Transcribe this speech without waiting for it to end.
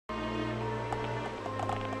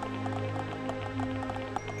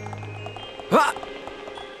Ah!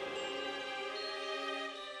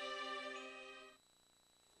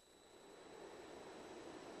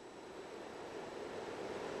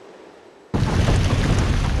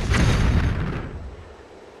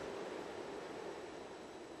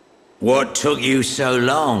 What took you so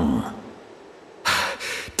long?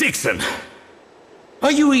 Dixon!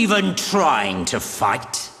 Are you even trying to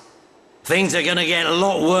fight? Things are gonna get a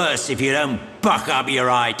lot worse if you don't buck up your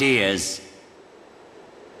ideas.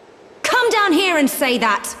 Come down here and say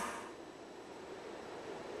that!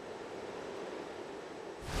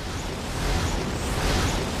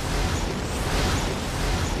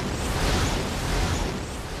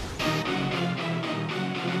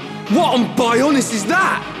 What on Bionis is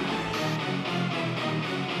that?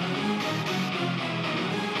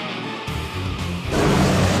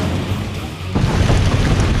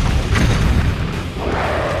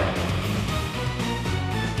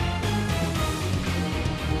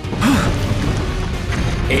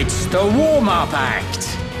 It's the warm-up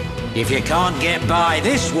act. If you can't get by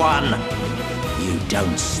this one, you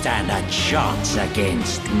don't stand a chance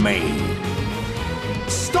against me.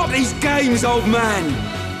 Stop these games, old man!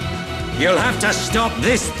 You'll have to stop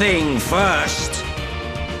this thing first.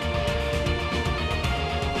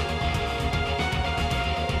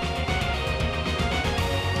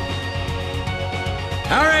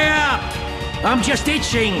 Hurry up! I'm just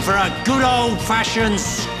itching for a good old-fashioned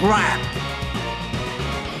scrap.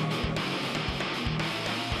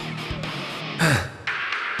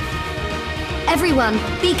 Everyone,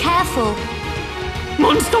 be careful.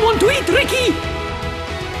 Monster want to eat, Ricky!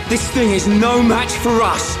 This thing is no match for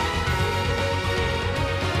us.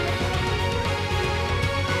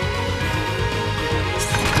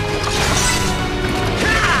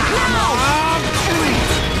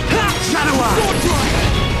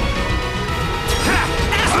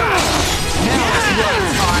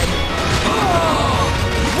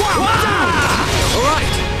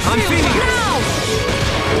 I'm feeling it!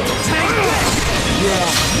 Take this!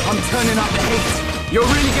 Yeah, I'm turning up the heat. You're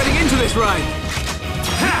really getting into this, Ray.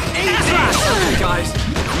 Okay, guys.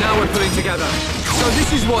 Now we're putting together. So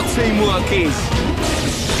this is what teamwork is.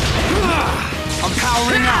 I'm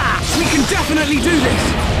powering up. We can definitely do this.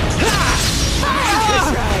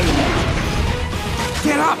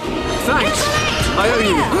 Get up. Thanks. I owe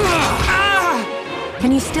you.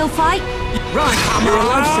 Can you still fight? Right, you're a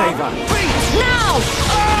lifesaver. Now!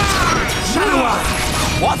 Shadow!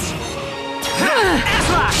 What?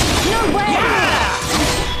 No way!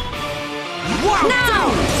 Wow!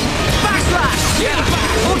 Now! Backslash! Yeah!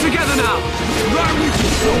 All together now! Right with you,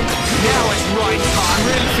 Shulk. Now it's right time. I'm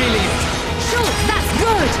really feeling it. Shulk, that's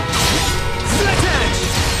good! Slit edge!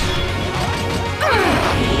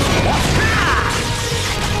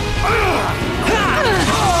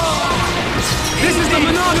 This is the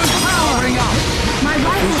Monano's powering up! My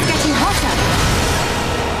rifle's getting hotter.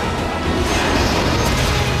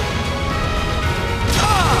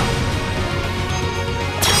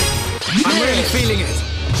 I'm really feeling it.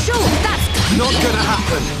 Shulk, that's Not gonna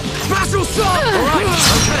happen. Battle sword! Alright,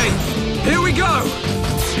 okay. Here we go!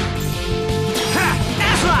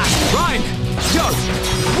 Ryan, go!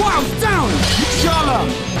 Wow, down! Shala!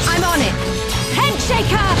 I'm on it. Head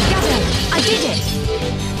shaker! Got it. I did it.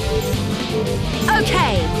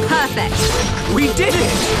 Okay, perfect. We did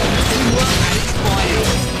it!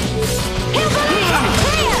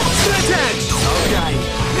 Clear! Split edge! Okay,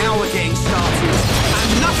 now we're getting started.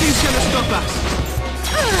 And nothing's gonna stop us.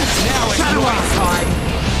 Now it's Shadow right time.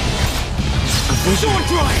 Sword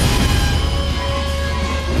drive!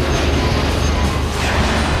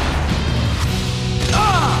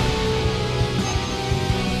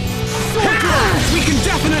 We can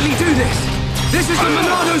definitely do this! This is the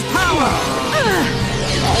Monano's power!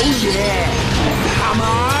 Oh yeah! Come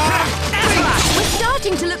on! We're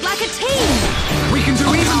starting to look like a team. We can do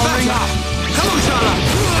even better! Come on, Shala!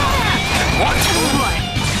 What? Alright,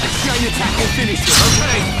 the chain attack will finish it.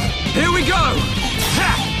 Okay, here we go!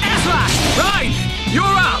 Right, you're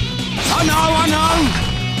up! I know!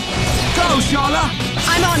 Go, Shala!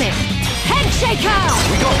 I'm on it. Head shaker!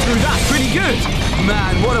 We got through that pretty good!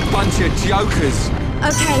 Man, what a bunch of jokers!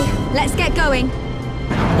 Okay, let's get going.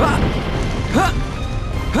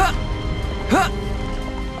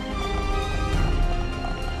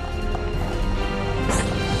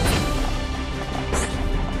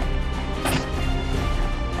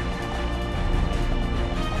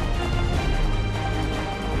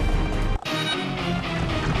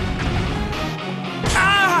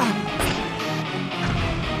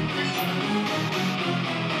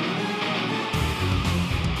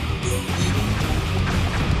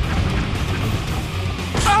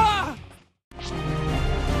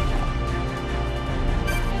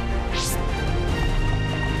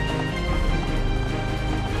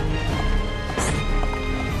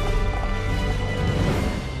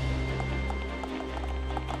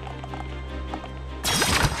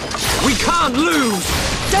 can't lose!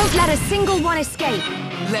 Don't let a single one escape.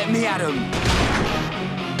 Let me at him.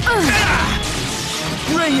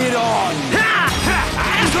 Bring it on!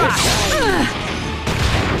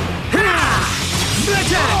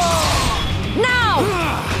 Split it! Now!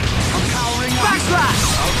 I'm powering up. Backslash!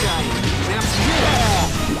 Okay. Now,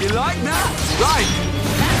 yeah! You like that? Right.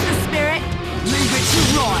 That's the spirit. Leave it to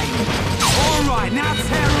Ryan. All right, now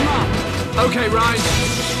tear him up. Okay, Ryan.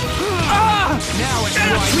 Now it's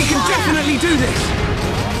right. We can definitely do this!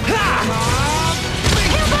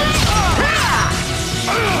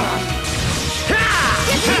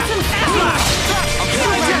 Give me some space.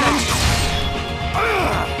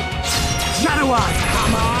 Shadow Eye!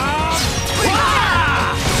 Come on!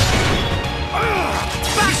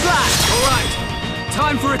 Backslash! Alright,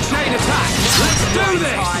 time for a chain attack! Let's do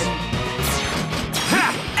this!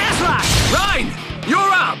 Slash! Ryan,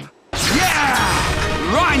 you're up! Yeah!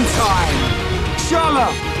 Ryan time!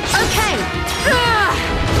 Charlotte! Okay.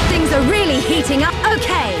 Things are really heating up.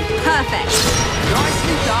 Okay, perfect.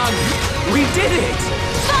 Nicely done! We did it!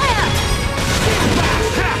 Fire!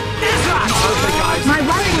 Okay, guys. My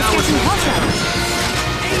rifle's getting hotter.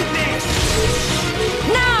 Eat this!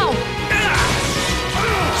 Now!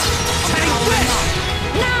 Take this!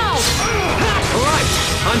 Now! Alright,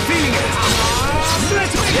 I'm feeling it!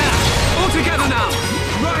 Yeah, all together now!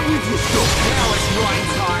 Right with you! Now it's Ryan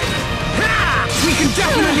time! We can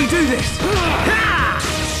definitely do this! Now!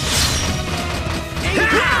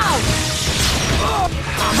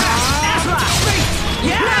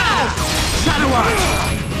 Yeah! Shadow Eye!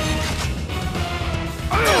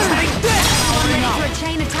 Take this! Ready for a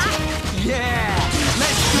chain attack? Yeah!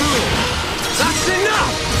 Let's do it! That's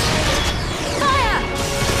enough! Fire!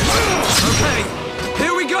 Okay,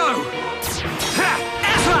 here we go!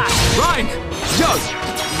 Ryan! Yo!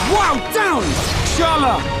 Wow, down!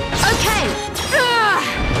 Charlotte! Okay.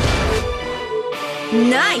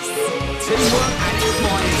 Nice. Teamwork at its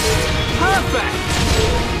finest. Perfect!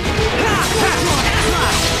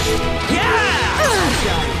 Yeah!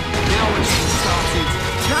 Okay, now we're getting started.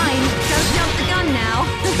 Ryan, don't jump the gun now.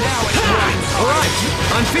 Now it's Ryan time. Alright,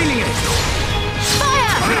 I'm feeling it!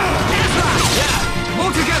 Fire! Yeah!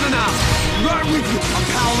 All together now! Right with you! I'm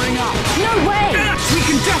powering up! No way! We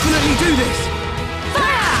can definitely do this!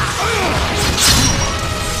 Fire!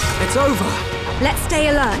 It's over! Let's stay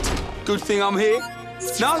alert. Good thing I'm here.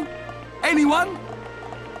 No? Anyone?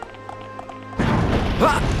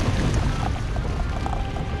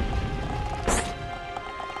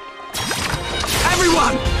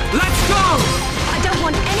 Everyone, let's go! I don't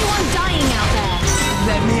want anyone dying out there.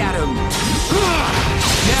 Let me at him.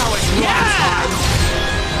 Now it's Ryan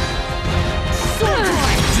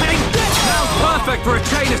time. Take this! Now perfect for a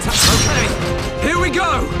chain attack! Okay, here we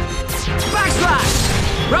go! Backslash!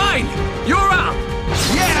 Ryan, you're up!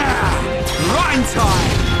 Yeah! Ryan time!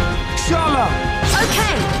 Charlotte!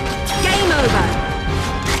 Okay, game over.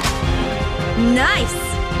 Nice.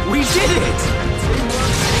 We did it!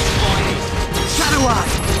 Shadow Eye!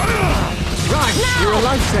 Right, Now! you're a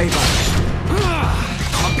lifesaver!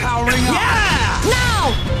 I'm powering up! Yeah! Now!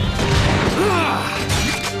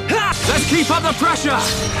 Let's keep up the pressure!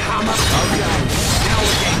 Hammer. Okay, now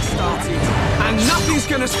we're getting started. And nothing's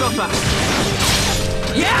gonna stop us!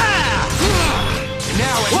 Yeah!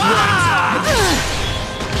 Now it's Wah!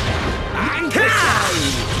 Ryan time. And crochet.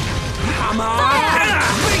 Hammer.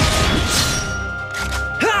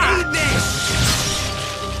 Eat this.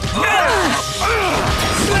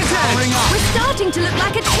 Powering up. We're starting to look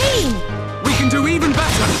like a team. We can do even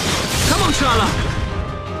better! Come on, Charlotte!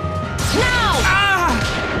 Now!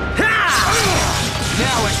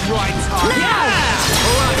 Now it's Ryan time. Now!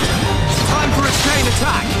 Alright, time for a chain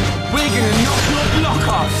attack! We're gonna knock your block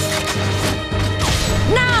off.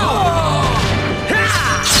 Now!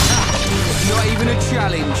 Not even a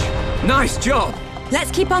challenge. Nice job!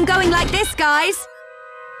 Let's keep on going like this, guys.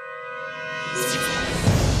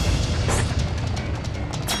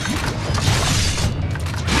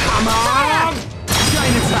 Come on!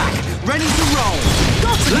 Chain attack. Ready to roll.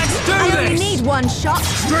 Let's do I only this! need one shot.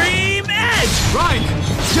 Extreme Edge! Right!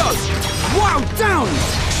 Yo! Wow, down!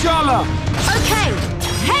 Charlotte! Okay,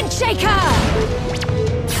 head shaker.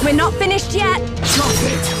 We're not finished yet. Got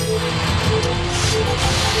it!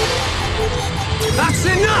 That's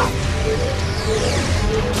enough!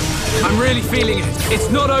 I'm really feeling it. It's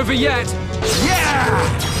not over yet. Yeah!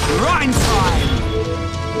 Ryan time!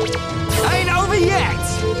 Ain't over yet!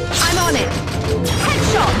 I'm on it.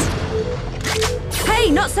 Headshot. Hey,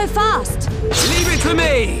 not so fast. Leave it to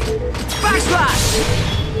me! Backslash!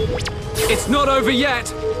 It's not over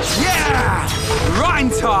yet. Yeah! Rhyme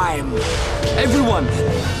time! Everyone,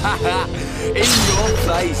 in your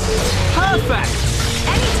place. Perfect!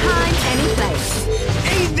 Anytime, any place.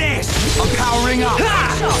 Eat this! I'm powering up.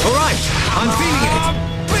 All right, I'm feeling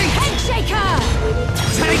it. Head shaker!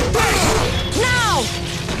 Take this! Now!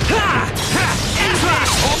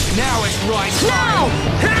 Oh, now it's right Now!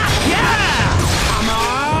 Yeah! Come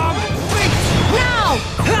on! Now!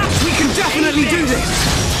 We can definitely do this!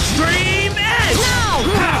 Stream Edge! Now!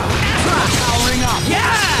 Powering up. Yeah!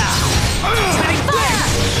 Take Fire!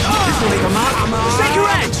 this! This will leave a mark. Shake your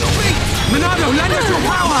edge! Monado, lend us your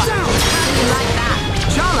power! How do you like that?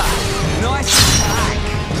 Chala! Nice attack.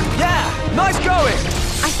 Yeah! Nice going!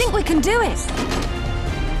 I think we can do it.